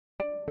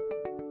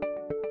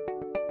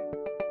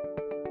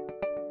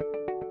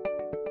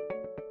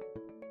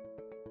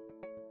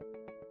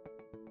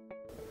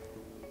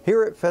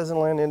Here at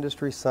Pheasantland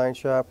Industries Sign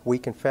Shop, we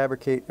can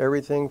fabricate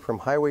everything from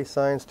highway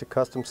signs to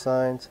custom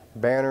signs,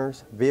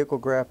 banners, vehicle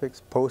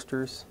graphics,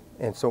 posters,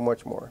 and so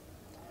much more.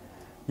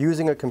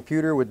 Using a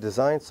computer with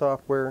design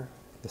software,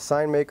 the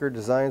sign maker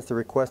designs the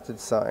requested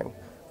sign.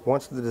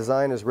 Once the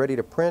design is ready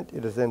to print,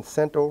 it is then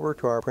sent over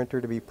to our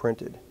printer to be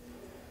printed.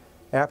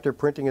 After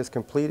printing is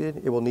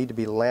completed, it will need to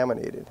be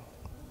laminated.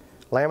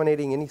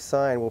 Laminating any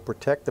sign will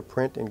protect the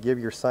print and give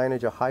your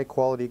signage a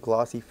high-quality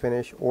glossy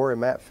finish or a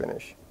matte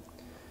finish.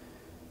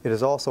 It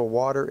is also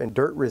water and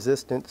dirt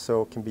resistant,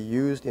 so it can be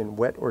used in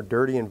wet or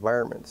dirty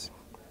environments.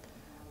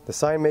 The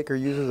sign maker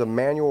uses a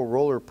manual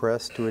roller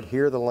press to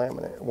adhere the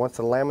laminate. Once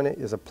the laminate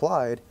is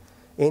applied,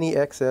 any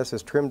excess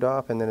is trimmed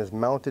off and then is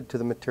mounted to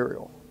the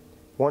material.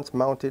 Once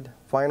mounted,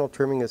 final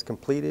trimming is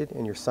completed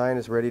and your sign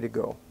is ready to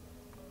go.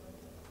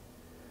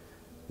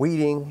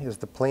 Weeding is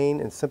the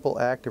plain and simple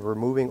act of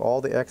removing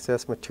all the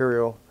excess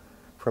material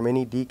from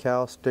any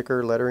decal,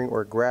 sticker, lettering,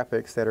 or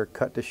graphics that are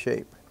cut to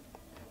shape.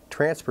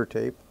 Transfer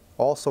tape,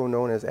 also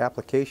known as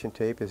application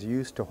tape, is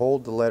used to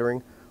hold the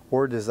lettering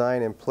or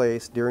design in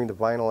place during the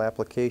vinyl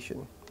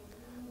application.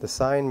 The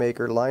sign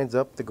maker lines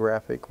up the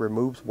graphic,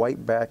 removes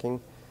white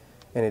backing,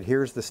 and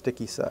adheres the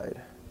sticky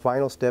side.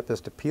 Final step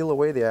is to peel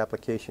away the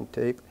application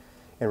tape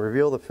and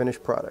reveal the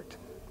finished product.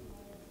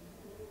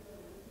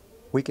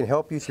 We can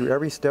help you through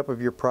every step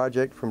of your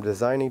project from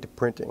designing to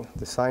printing.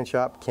 The Sign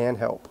Shop can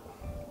help.